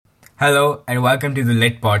Hello and welcome to the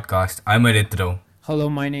Lit Podcast. I'm Arithro. Hello,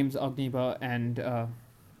 my name's Agniba, and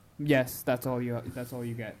yes, that's all you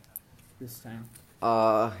get this time.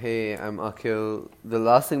 Hey, I'm Akhil. The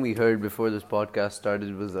last thing we heard before this podcast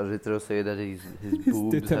started was Arithro say that his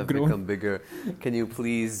boobs tits have have grown. become bigger. Can you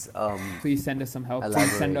please Please send us some help.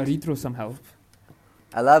 Please send Elaborate. Arithro some help.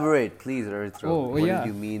 elaborate, please, Arithro? Oh, what yeah. did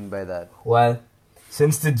you mean by that? Well,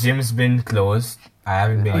 since the gym's been closed, I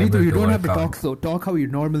haven't been able Arithro, to you don't have to work talk out. slow. Talk how you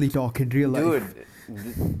normally talk in real life.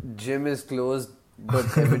 Dude, gym is closed, but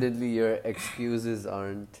evidently your excuses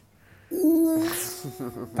aren't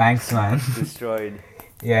Thanks, man. destroyed.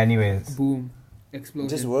 Yeah, anyways. Boom. Explosion.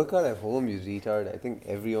 Just work out at home, you retard. I think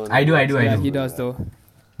everyone. I do. Yeah, he does though.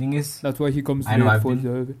 Thing is, That's why he comes I know, late I've for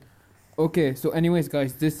been- the... Okay, so anyways,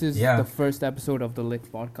 guys, this is Yeah. the first episode of the Lit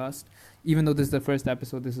Podcast. Even though this is the first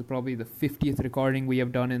episode, this is probably the 50th recording we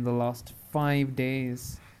have done in the last 5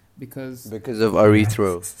 days. Because Because of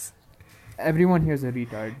Arithro. everyone here's a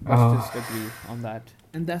retard. Let's Oh. just agree on that.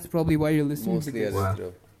 And that's probably why you're listening. Mostly because, Wow.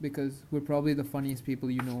 Arithro. because we're probably the funniest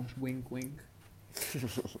people you know. Wink, wink.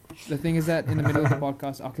 The thing is that in the middle of the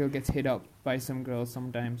podcast, Akhil gets hit up by some girls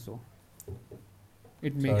sometimes, so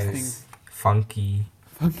it makes Sorry. things funky.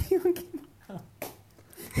 funky.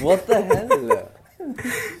 What the hell?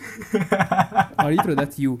 Arithro,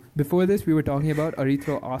 that's you. Before this, we were talking about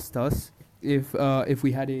Arithro asked us if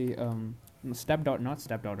we had a stepdaughter, not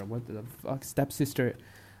stepdaughter, what the fuck, stepsister,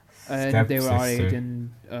 and they were our age Stepsister.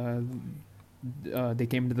 and they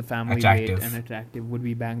came to the family Attractive. late and attractive. Would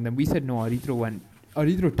we bang them? We said no.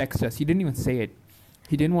 Arithro texted us. He didn't even say it.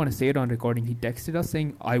 He didn't want to say it on recording. He texted us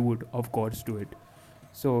saying, "I would, of course, do it."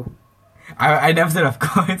 So I never said of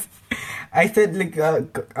course. I said like you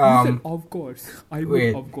said, "Of course, I would,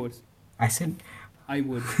 wait. of course, I said I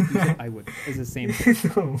would." You said, "I would." It's the same.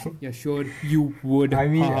 Yeah, sure. You would. I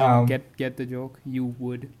mean, Haha, get the joke. You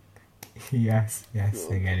would. yes,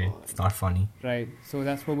 I get it. It's not funny. Right. So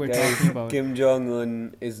that's what we're Guys, talking about. Kim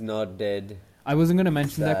Jong-un is not dead. I wasn't gonna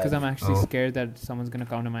mention that because Sad. I'm actually Oh. scared that someone's gonna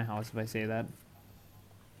come to my house if I say that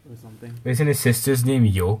or something. Isn't his sister's name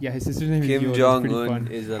Yo? Yeah, his sister's name is Kim Yo. That's pretty Jong-un fun.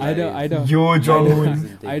 is I alive. had a Yo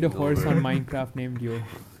Jong-un. I had a Taking horse over. on Minecraft named Yo.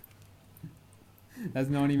 That's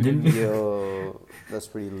not even. Didn't a- Yo, that's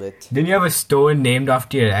pretty lit. Didn't you have a stone named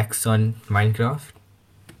after your ex on Minecraft?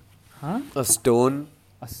 Huh? A stone?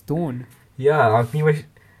 A stone. Yeah, Agniva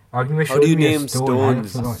How showed do you me a name stone. I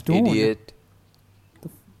stones? forgot. Stone? Idiot.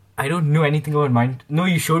 I don't know anything about mine. No,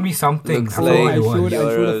 you showed me something. Looks I forgot like what it I was. showed-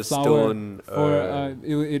 you're a a flower stone. For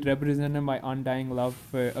it represented my undying love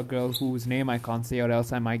for a girl whose name I can't say, or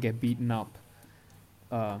else I might get beaten up.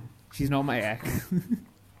 She's not my ex.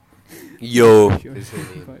 Yo. Sure. Is her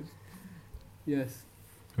name. But yes.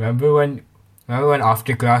 Remember when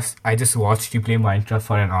after class I just watched you play Minecraft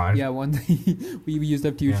for an hour? Yeah, one day we used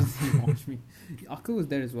up tuition Yeah. to watch me. Akil was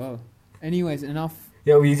there as well. Anyways, enough.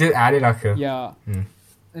 Yeah, we just added Akil. Yeah, Hmm.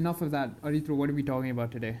 enough of that. Arithro, what are we talking about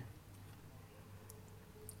today?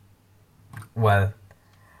 Well,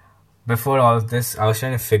 before all of this, I was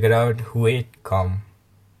trying to figure out who ate cum.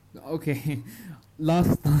 Okay,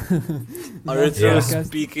 last. Arithro's Yeah.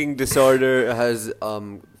 speaking disorder has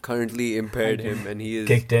currently impaired him, and he is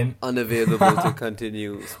Kicked in. unavailable to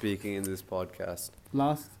continue speaking in this podcast.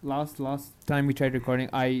 Last time we tried recording,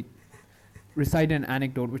 I recited an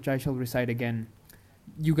anecdote, which I shall recite again.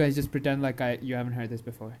 You guys just pretend like you haven't heard this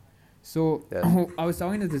before. So Yeah. I was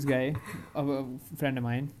talking to this guy, a friend of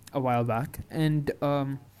mine, a while back, and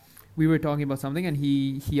we were talking about something, and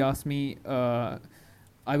he asked me,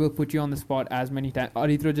 "I will put you on the spot as many times."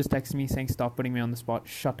 Arithro just texted me saying, "Stop putting me on the spot.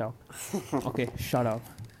 Shut up." Okay, shut up.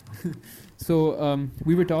 So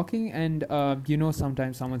we were talking, and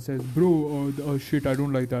sometimes someone says, "Bro, shit, I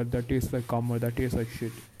don't like that. That tastes like cum, or that tastes like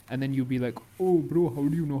shit." And then you'd be like, "Oh, bro, how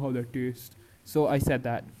do you know how that tastes?" So I said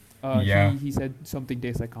that. Yeah. He said something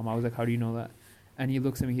tastes like cum. I was like, "How do you know that?" And he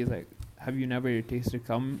looks at me. He's like, "Have you never tasted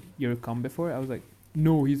your cum before?" I was like,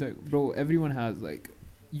 "No." He's like, "Bro, everyone has, like,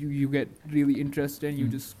 you get really interested and you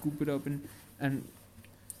just scoop it up and."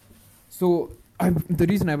 So the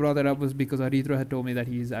reason I brought that up was because Arithro had told me that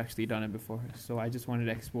he's actually done it before. So I just wanted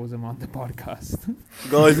to expose him on the podcast.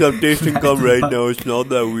 Guys, I'm tasting cum right now. It's not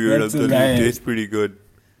that weird. That's I'm a telling you, lie. it tastes pretty good.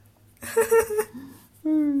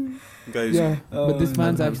 Guys, Yeah, but this Oh,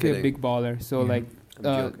 man's I'm actually a kidding. big baller. So Yeah. like, I'm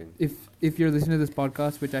joking. if you're listening to this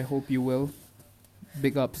podcast, which I hope you will,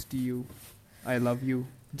 big ups to you. I love you.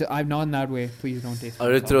 I'm not in that way. Please don't taste. my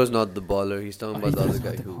cum. Arithro's not the baller. He's talking about the other Arithro's guy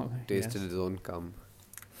not the who baller, tasted yes. his own cum.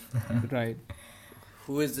 Right.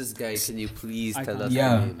 Who is this guy? Can you please I tell can't. us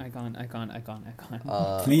Yeah. the name? I can't.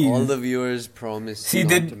 Uh, Please. all the viewers promise See, not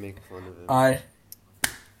did- to make fun of him. Our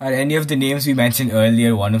Are any of the names we mentioned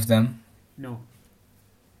earlier one of them? No.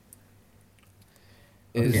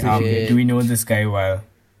 Is Okay, it... do we know this guy well?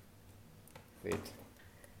 Wait.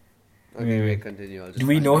 Okay, Wait. continue. I'll just Do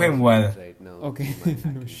we find know out him his well? names right now. Okay. My No,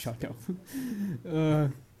 hackers. shut up.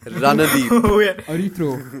 Ranadeep. Oh, yeah.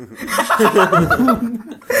 Arithro.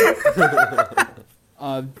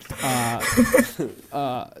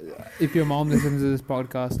 If your mom listens to this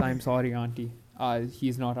podcast, I'm sorry, auntie.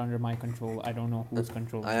 He's not under my control. I don't know whose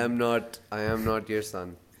control. I am not your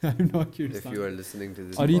son. I'm not your If son. you are listening to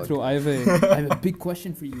this Arithro, podcast. I have a big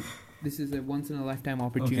question for you. This is a once in a lifetime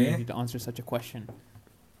opportunity Okay. to answer such a question.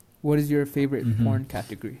 What is your favorite Mhm. porn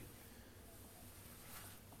category?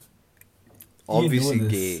 Obviously You know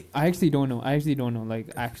this. gay. I actually don't know. Like,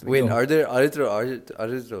 actually. Wait, No. are there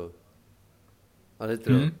Arithro?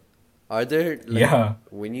 Hmm? Are there like Yeah.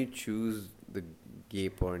 when you choose the gay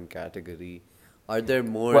porn category, are there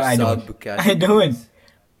more Well, I don't. subcategories? I don't.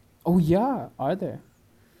 Oh yeah, are there,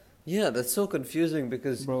 Yeah, that's so confusing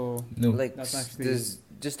because bro? No. like That's actually- there's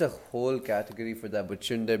just a whole category for that, but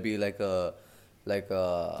shouldn't there be like a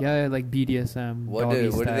Yeah, like BDSM. what doggy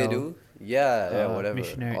do they style, do? Yeah, whatever.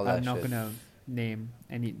 Missionary. All that I'm not shit. gonna name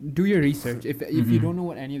any. Do your research. If you Mhm. don't know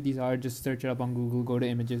what any of these are, just search it up on Google. Go to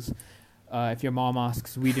images. If your mom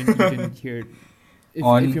asks, you didn't hear. It.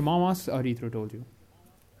 If your mom asks, Arithro told you.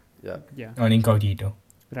 Yeah. Yeah, On incognito.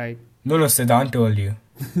 right. No, Siddhant told you.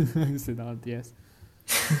 Siddhant, yes.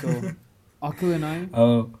 So, Akil and I,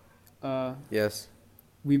 Oh, Yes.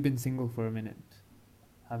 we've been single for a minute,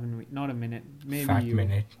 haven't we? Not a minute, maybe fat you.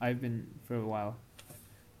 minute. I've been for a while.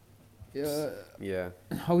 Yeah.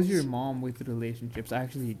 How's your mom with relationships? I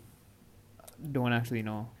actually don't actually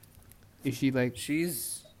know. Is she like?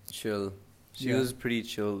 She's chill. She Yeah. was pretty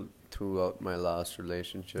chill throughout my last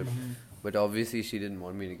relationship. Mhm. But obviously she didn't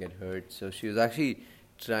want me to get hurt, so she was actually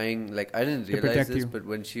trying, like, I didn't To realize protect this, you. but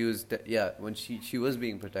when she was when she was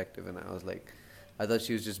being protective, and I was like, I thought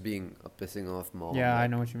she was just being a pissing off mom. Yeah, I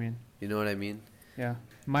like, know what you mean. You know what I mean? Yeah,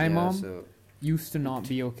 my Yeah, mom so used to not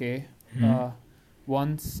be okay. Hmm.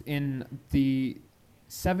 Once in the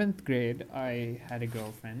 7th grade, I had a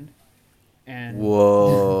girlfriend, and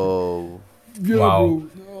whoa. yeah, Wow.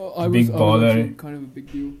 bro, I Big was baller. actually kind of a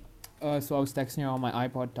big deal. So I was texting her on my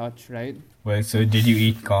iPod Touch, right? Well, so did you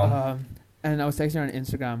eat calm? And I was texting her on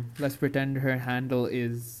Instagram. Let's pretend her handle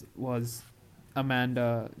was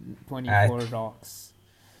Amanda24 rocks.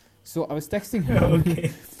 So I was texting her.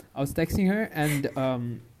 Okay. I was texting her, and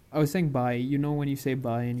I was saying bye. You know when you say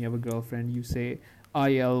bye and you have a girlfriend, you say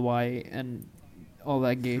ILY and all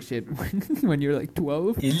that gay shit when you're like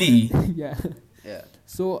 12. Illy. Yeah. Yeah.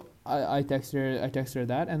 So I texted her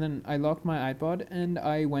that, and then I locked my iPod and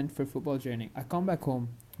I went for football training. I come back home.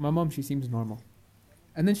 My mom, she seems normal,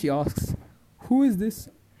 and then she asks, "Who is this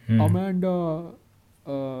Hmm. Amanda?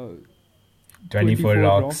 24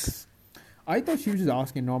 rocks. I thought she was just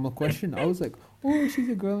asking a normal question. I was like, "Oh, she's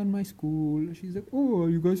a girl in my school." She's like, "Oh, are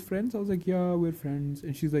you guys friends?" I was like, "Yeah, we're friends."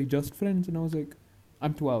 And she's like, "Just friends?" And I was like,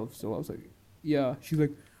 "I'm 12." So I was like, "Yeah." She's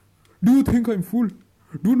like, "Do you think I'm full?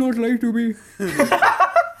 Do not lie to me."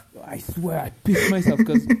 I swear, I pissed myself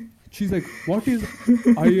because she's like, "What is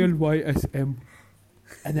ILYSM?"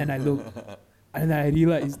 And then I looked, and then I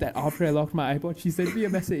realized that after I locked my iPod, she sent me a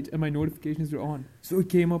message and my notifications were on. So it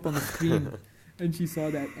came up on the screen, and she saw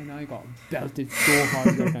that, and I got belted so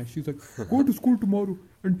hard that night. She's like, "Go to school tomorrow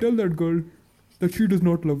and tell that girl that she does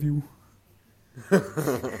not love you."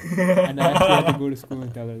 And I actually had to go to school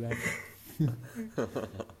and tell her that.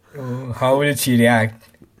 Oh, how did she react?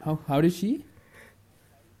 How did she?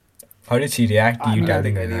 How did she react to I you mean, I telling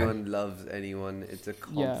think her that? anyone loves anyone. It's a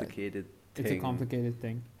complicated thing. It's a complicated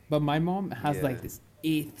thing. But my mom has Yeah. like this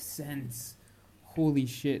 8th sense. Holy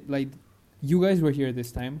shit. Like, you guys were here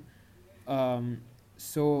this time.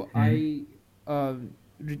 So I,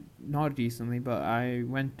 not recently, but I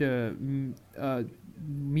went to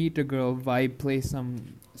meet a girl, vibe, play some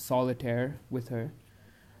solitaire with her.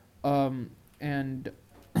 And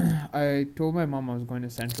I told my mom I was going to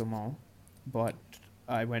Central Mall, but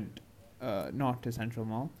I went not to Central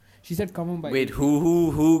Mall. She said, "Come home by." Wait, 8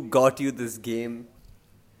 who got you this game?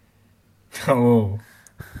 Oh,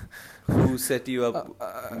 Who set you up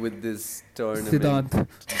with this tournament Siddhant.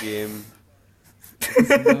 game?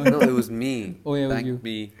 Siddhant. No, it was me. Oh, yeah, it was Thank you.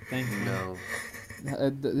 me. Thank you. No.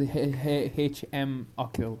 HM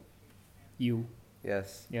Akil. You.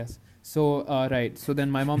 Yes. Yes. So, right. So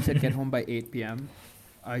then my mom said get home by 8 p.m.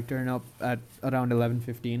 I turn up at around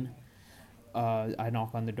 11:15. I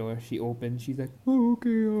knock on the door. She opens. She's like, "Oh, okay.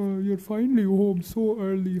 You're finally home so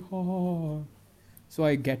early. Ha ha ha." So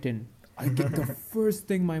I get in. I get the first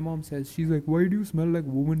thing my mom says. She's like, "Why do you smell like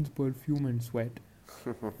woman's perfume and sweat?"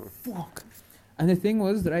 Fuck. And the thing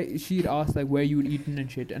was that she'd asked like where you'd eaten and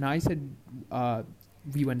shit, and I said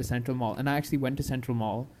we went to Central Mall, and I actually went to Central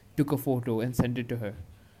Mall, took a photo, and sent it to her,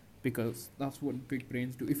 because that's what big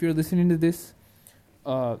brains do. If you're listening to this,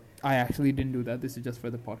 I actually didn't do that. This is just for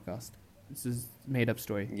the podcast. This is made up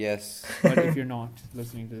story. Yes. But if you're not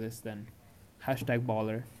listening to this, then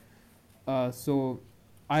 #baller. So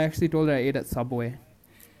I actually told her I ate at Subway,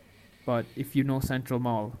 but if you know Central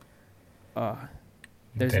Mall,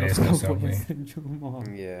 there's There no is no Subway in Subway. Central Mall.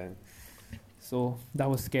 Yeah. So that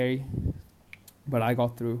was scary, but I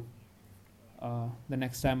got through. The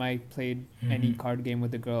next time I played any Mhm. card game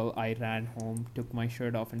with a girl, I ran home, took my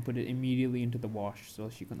shirt off, and put it immediately into the wash so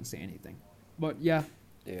she couldn't say anything. But yeah,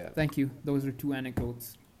 Yeah. thank you. Those are 2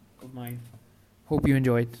 anecdotes of mine. Hope you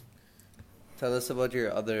enjoyed. Tell us about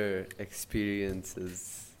your other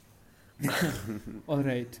experiences. All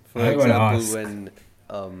right. For I gotta example, ask. when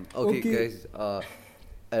okay, Okay.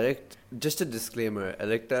 guys, just a disclaimer,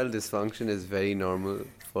 erectile dysfunction is very normal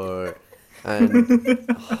for and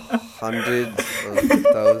hundreds of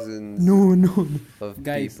thousands No. of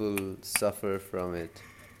Guys. people suffer from it.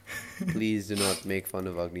 Please do not make fun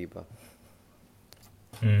of Agnipa.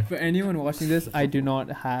 Hmm. For anyone watching this, I do not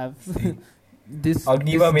have this.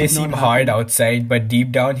 Agniva this may did not seem hard happen. outside, but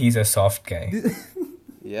deep down he's a soft guy.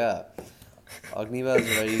 Yeah. Agniva is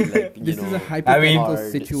very like This is a hypothetical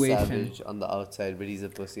hard, situation. savage on the outside, but he's a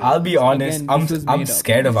pussy. I'll be honest, Again, this was I'm made up.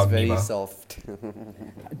 scared of He's very Agniva. soft.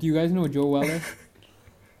 Do you guys know Joe Weller?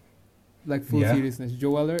 Like full Yeah. seriousness,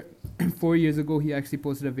 Joe Weller. 4 years ago, he actually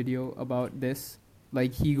posted a video about this.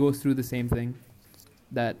 Like he goes through the same thing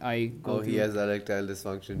that I go Oh, through. he has erectile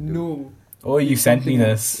dysfunction too. No. Oh, you It's sent me something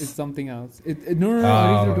else. this. It's something else. No, Oh,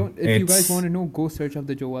 Arithro, don't. If you guys it's- want to know, go search up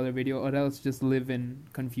the Joe Weller video, or else just live in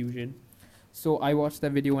confusion. So I watched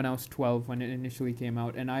that video when I was 12, when it initially came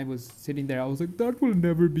out, and I was sitting there. I was like, that will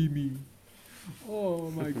never be me. Oh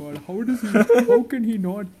my god, how does he? How can he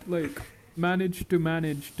not like manage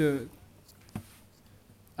to?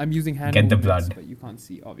 I'm using hand Get the movements, blood. but you can't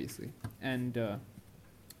see obviously. And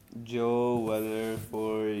Joe Weller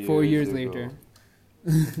 4 years ago. later,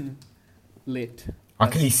 lit.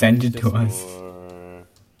 Actually, That's send it to just- us. 4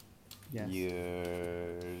 Yes.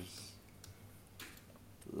 years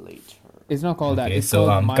later. It's not called that. Okay, It's so,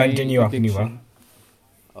 called my continue, addiction.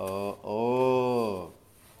 Oh.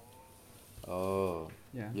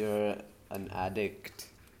 Yeah. You're an addict.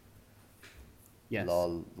 Yes.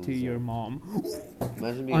 Lol. To your mom.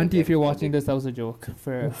 Imagine being an Auntie, if you're watching addict. this, that was a joke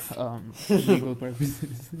for legal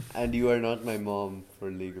purposes. And you are not my mom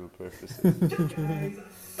for legal purposes. We're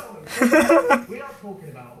not talking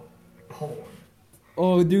about porn.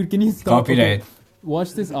 Oh, dude, can you stop? Copyright. Okay,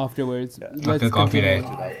 watch this afterwards. Yeah. Let's After copyright.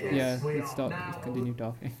 continue. Yeah, let's stop. Let's continue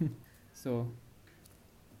talking. So,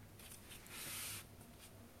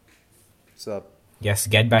 What's up? Yes,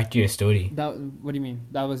 get back to your story. that. What do you mean?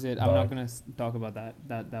 That was it. I'm But- not gonna talk about that.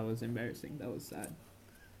 That was embarrassing. That was sad.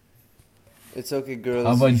 It's okay, girls.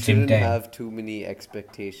 How about You gym shouldn't time? have too many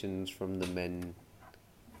expectations from the men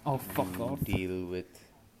Oh, fuck you off. deal with.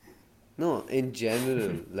 No, in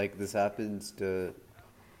general, like this happens to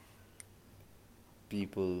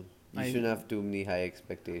people. You I- shouldn't have too many high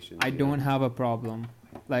expectations. I you don't know? have a problem.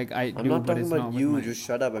 Like I I'm do, not but talking it's about not with you. my- Just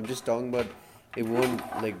shut up. I'm just talking about it won't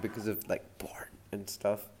like because of like porn and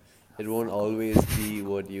stuff. It won't always be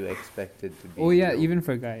what you expect it to be. Oh yeah, you know? even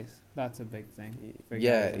for guys, that's a big thing. For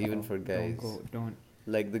Yeah, guys, even don't- for guys. Don't.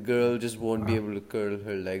 Like the girl just won't be able to curl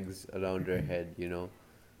her legs around her head, you know.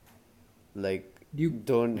 Like Do you?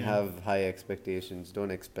 don't yeah. have high expectations.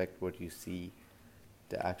 Don't expect what you see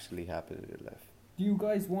to actually happen in your life. Do you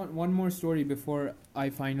guys want one more story before I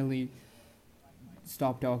finally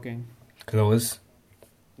stop talking? Close.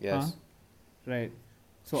 Yes. Huh? Right.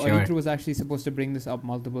 So Sure. Arithro was actually supposed to bring this up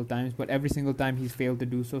multiple times, but every single time he's failed to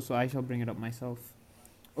do so. So I shall bring it up myself.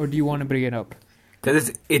 Or do you want to bring it up?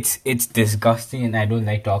 Because it's disgusting and I don't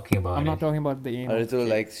like talking about I'm it. not talking about the anal Arito shit.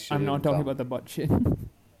 likes shit. I'm not in talking cum. about the butt shit.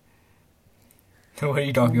 What are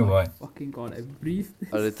you talking Oh my about? Fucking god, I breathed.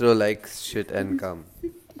 Arito likes shit and cum.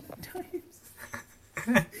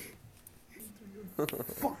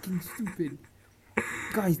 Fucking stupid.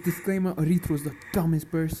 Guys, disclaimer: Arithro's the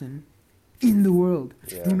dumbest person in the world.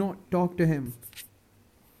 Yeah. Do not talk to him.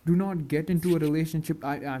 Do not get into a relationship.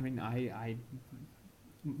 I mean,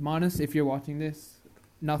 Manas, if you're watching this,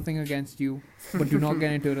 nothing against you, but do not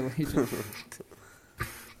get into a relationship.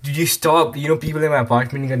 Did you stop? You know, people in my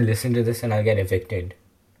apartment are gonna listen to this and I'll get evicted.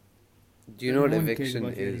 Do you know what No one cares eviction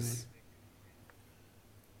about you is?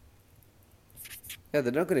 Yeah,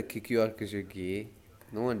 they're not gonna kick you out because you're gay.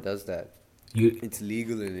 No one does that. You It's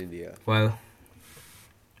legal in India. well,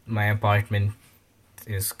 my apartment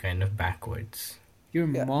is kind of backwards. Your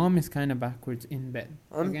Yeah. mom is kind of backwards in bed.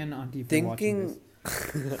 I'm Again, auntie, if you're watching Thinking,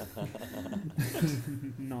 this.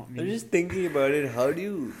 Not I'm me. just thinking about it. How do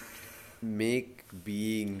you make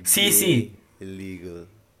being See. gay illegal?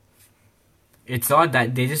 It's not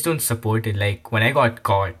that they just don't support it. Like when I got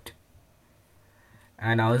caught,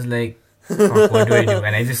 and I was like, "Fuck, what do I do?"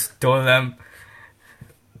 And I just told them.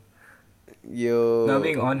 Yo. Now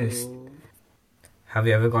being honest, have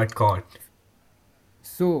you ever got caught?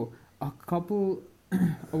 So, a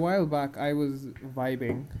while back, I was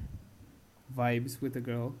vibes with a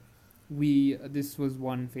girl. This was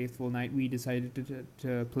one faithful night. We decided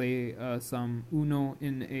to play some Uno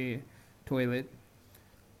in a toilet.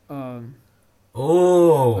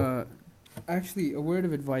 Oh, Actually, a word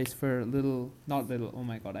of advice for not little. Oh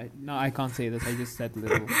my god, I can't say this. I just said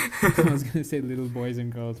little. I was gonna say little boys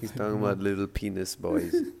and girls. He's but talking no. about little penis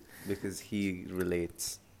boys because he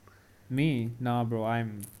relates. Me? Nah, bro.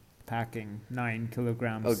 I'm packing 9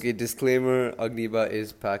 kilograms. Okay, disclaimer: Agniba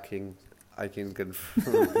is packing. I can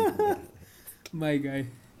confirm. My guy,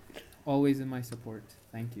 always in my support.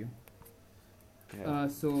 Thank you. Yeah.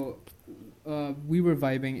 We were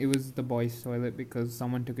vibing. It was the boys' toilet because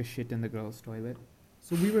someone took a shit in the girls' toilet.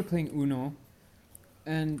 So we were playing Uno,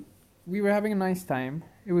 and we were having a nice time.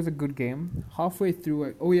 It was a good game. Halfway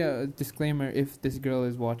through, a disclaimer: if this girl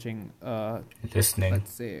is watching, listening.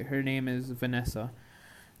 let's say her name is Vanessa,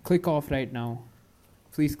 click off right now.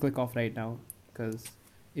 Please click off right now, because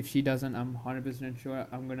if she doesn't, I'm 100% sure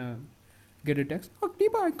I'm gonna get a text.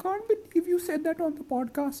 Akdiba, I can't believe you said that on the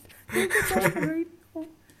podcast. Take it off right now.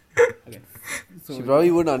 Okay. So She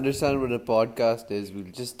probably wouldn't understand what a podcast is. We'll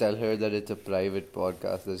just tell her that it's a private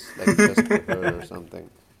podcast that's like just for her or something.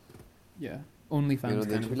 yeah, OnlyFans. You know, then kind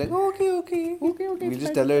she'll of be like, thing. oh, okay. Okay. We'll it's just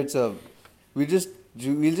fine. tell her it's a. We'll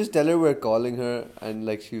just tell her we're calling her, and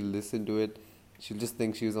like she'll listen to it. She'll just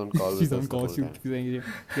think she's on call. She's with on us the call. whole She's time. saying,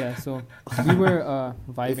 yeah. So we were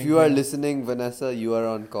vibing. If you are here. listening, Vanessa, you are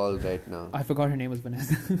on call right now. I forgot her name was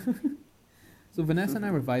Vanessa. So Vanessa and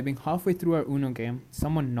I were vibing. Halfway through our Uno game,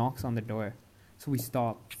 someone knocks on the door. So we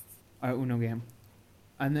stop our Uno game.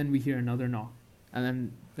 And then we hear another knock. And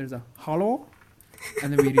then there's a hello?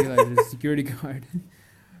 And then we realize it's a security guard.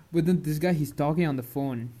 But then this guy, he's talking on the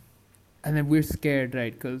phone. And then we're scared,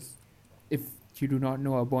 right? Because if you do not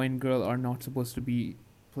know, a boy and girl are not supposed to be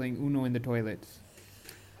playing Uno in the toilets.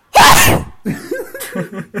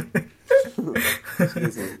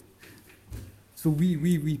 So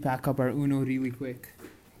we pack up our Uno really quick.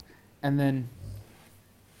 And then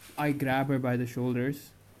I grab her by the shoulders,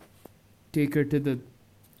 take her to the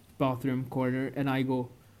bathroom corner, and I go,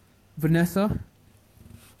 Vanessa,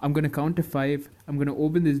 I'm going to count to 5. I'm going to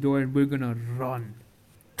open this door and we're going to run.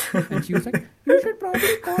 And she was like, you should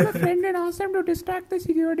probably call a friend and ask them to distract the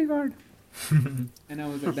security guard. And I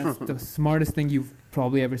was like, that's the smartest thing you've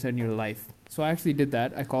probably ever said in your life. So I actually did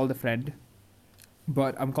that. I called a friend.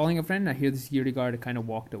 But I'm calling a friend and I hear the security guard kind of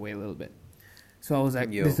walked away a little bit. So I was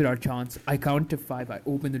like, Yo. this is our chance. I count to 5. I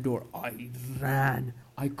opened the door. I ran.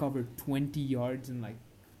 I covered 20 yards in like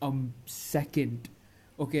a second.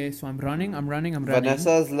 Okay, so I'm running.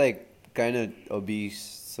 Vanessa's like kind of obese,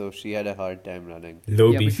 so she had a hard time running.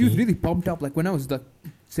 Low Yeah, but she was BP. really pumped up. Like when I was like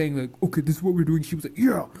saying like, okay, this is what we're doing. She was like,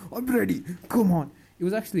 yeah, I'm ready. Come on. It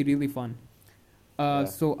was actually really fun. Yeah.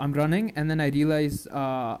 So I'm running, and then I realized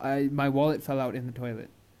my wallet fell out in the toilet.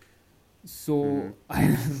 So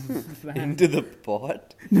I ran. Into the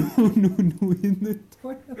pot? No, in the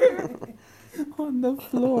toilet. On the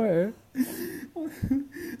floor.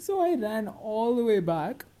 So I ran all the way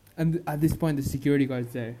back, and at this point the security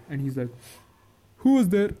guard's there, and he's like, who was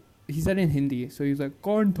there? He said in Hindi, so he was like,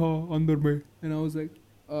 kaun tha andar mein? And I was like,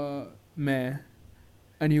 main.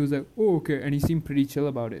 And he was like, oh, okay, and he seemed pretty chill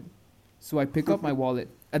about it. So I pick up my wallet.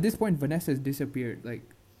 At this point, Vanessa has disappeared. Like,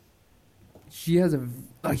 she's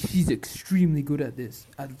extremely good at this,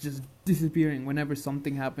 at just disappearing whenever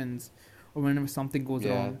something happens or whenever something goes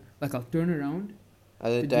Yeah. wrong. Like, I'll turn around. At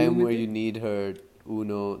the To deal time with where it? you need her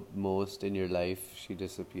Uno most in your life, she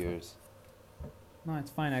disappears. No,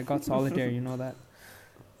 it's fine. I got solitaire. You know that.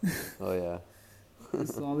 Oh yeah.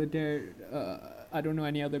 Solitaire. I don't know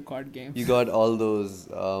any other card games. You got all those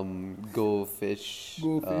Go Fish.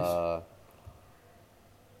 Go Fish.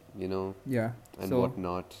 You know, Yeah. and So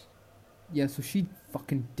whatnot. yeah, so she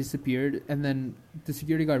fucking disappeared, and then the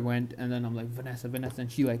security guard went, and then I'm like, Vanessa,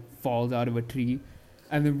 and she like falls out of a tree,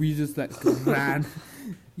 and then we just like ran.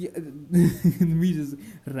 Yeah, we just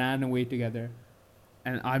ran away together,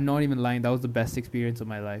 and I'm not even lying. That was the best experience of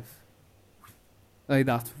my life. Like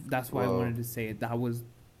that's why I Wow. wanted to say it. That was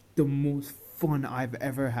the most fun I've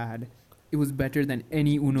ever had. It was better than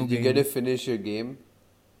any Uno Did you game. get to finish your game?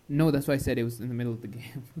 No, that's why I said it was in the middle of the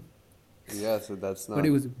game. Yeah, so that's not. But it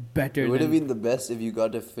was better. It would have than, been the best if you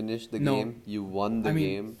got to finish the No. game. You won the I mean,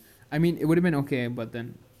 game. I mean, it would have been okay, but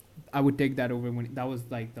then I would take that over when that was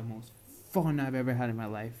like the most fun I've ever had in my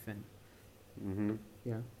life, and Mm-hmm.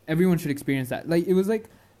 yeah, everyone should experience that. Like it was like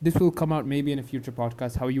this will come out maybe in a future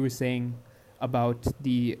podcast. How you were saying about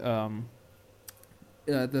the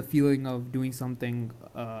feeling of doing something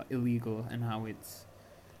illegal and how it's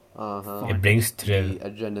Uh-huh. Fun. It brings thrill. The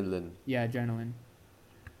adrenaline. adrenaline.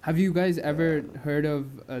 Have you guys ever heard of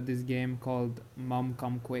this game called Mom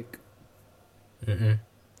Come Quick? Mm-hmm.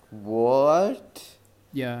 What?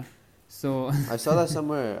 Yeah. So I saw that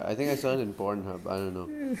somewhere. I think I saw it in Pornhub. I don't know.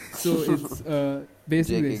 so it's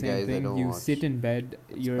basically the JK same guys, I thing. don't You watch. sit in bed,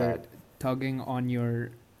 It's you're bad. tugging on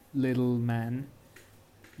your little man.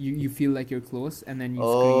 You feel like you're close, and then you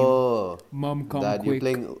Oh, scream, "Mom, come that you're quick!"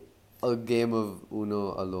 playing a game of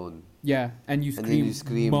Uno alone. Yeah, and you And then you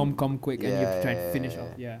scream, scream, "Mom, come quick!" and you have to try yeah, and finish yeah,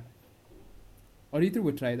 off. Yeah. Auditya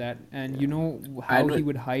would try that, and you know I how he don't-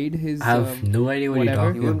 would hide his. I have no idea what whatever.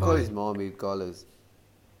 you're He talking wouldn't call about. his mom, he'd call his.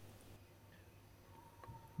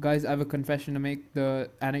 Guys, I have a confession to make. The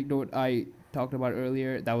anecdote I talked about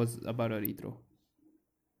earlier, that was about Auditya.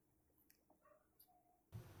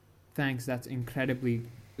 Thanks, that's incredibly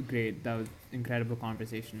great. That was incredible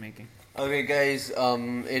conversation making. Okay, guys,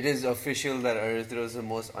 it is official that Arithro is the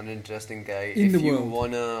most uninteresting guy. In if the you world.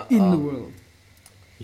 wanna. In the world.